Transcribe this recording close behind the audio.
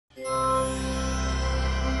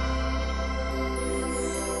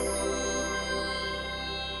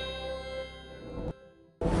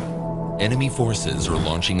Enemy forces are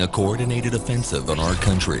launching a coordinated offensive on our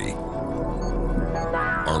country.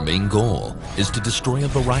 Our main goal is to destroy a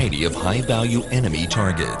variety of high-value enemy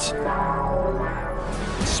targets.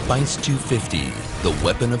 Spice 250, the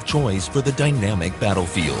weapon of choice for the dynamic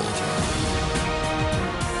battlefield.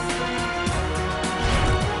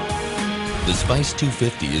 The Spice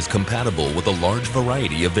 250 is compatible with a large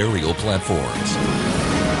variety of aerial platforms.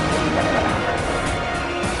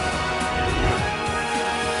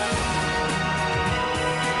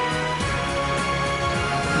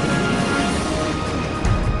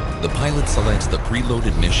 The pilot selects the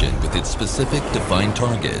preloaded mission with its specific defined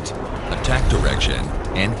target, attack direction,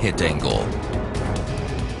 and hit angle.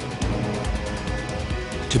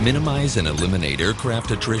 To minimize and eliminate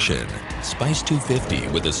aircraft attrition, Spice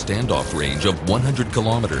 250 with a standoff range of 100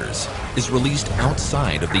 kilometers is released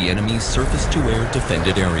outside of the enemy's surface-to-air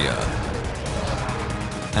defended area.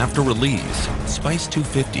 After release, Spice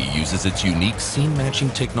 250 uses its unique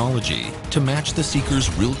scene-matching technology to match the seeker's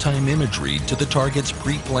real-time imagery to the target's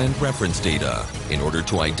pre-planned reference data in order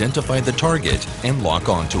to identify the target and lock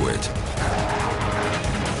onto it.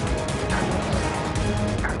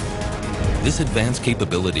 This advanced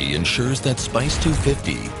capability ensures that Spice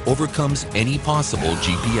 250 overcomes any possible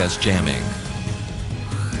GPS jamming.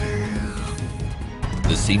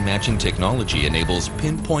 The scene-matching technology enables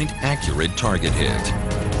pinpoint accurate target hit.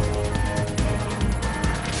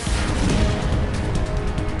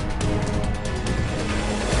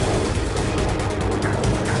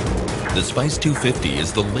 The Spice 250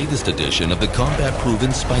 is the latest edition of the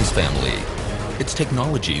combat-proven Spice family. Its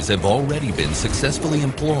technologies have already been successfully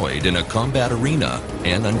employed in a combat arena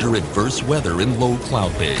and under adverse weather in low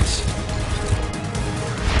cloud base.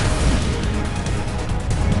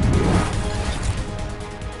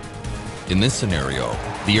 In this scenario,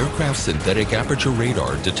 the aircraft's synthetic aperture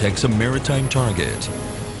radar detects a maritime target.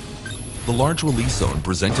 The large release zone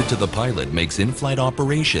presented to the pilot makes in-flight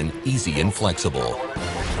operation easy and flexible.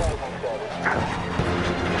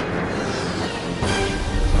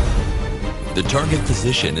 The target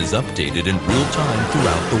position is updated in real time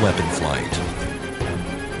throughout the weapon flight.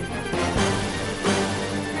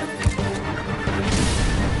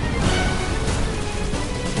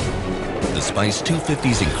 The Spice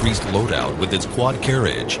 250's increased loadout with its quad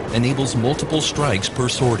carriage enables multiple strikes per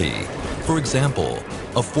sortie. For example,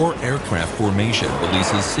 a 4-aircraft formation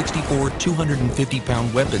releases 64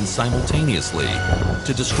 250-pound weapons simultaneously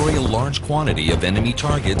to destroy a large quantity of enemy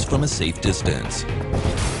targets from a safe distance.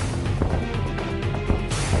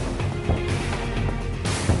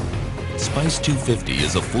 Spice 250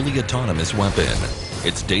 is a fully autonomous weapon.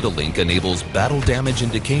 Its data link enables battle damage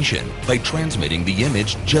indication by transmitting the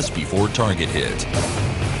image just before target hit.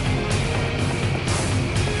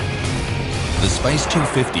 The Spice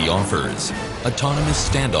 250 offers autonomous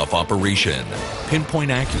standoff operation, pinpoint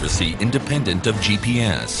accuracy independent of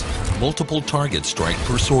GPS, multiple target strike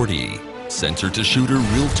per sortie, sensor-to-shooter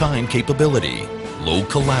real-time capability, low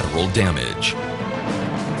collateral damage.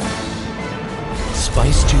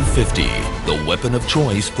 Spice 250, the weapon of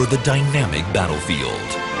choice for the dynamic battlefield.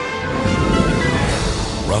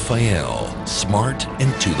 Rafael, smart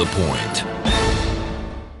and to the point.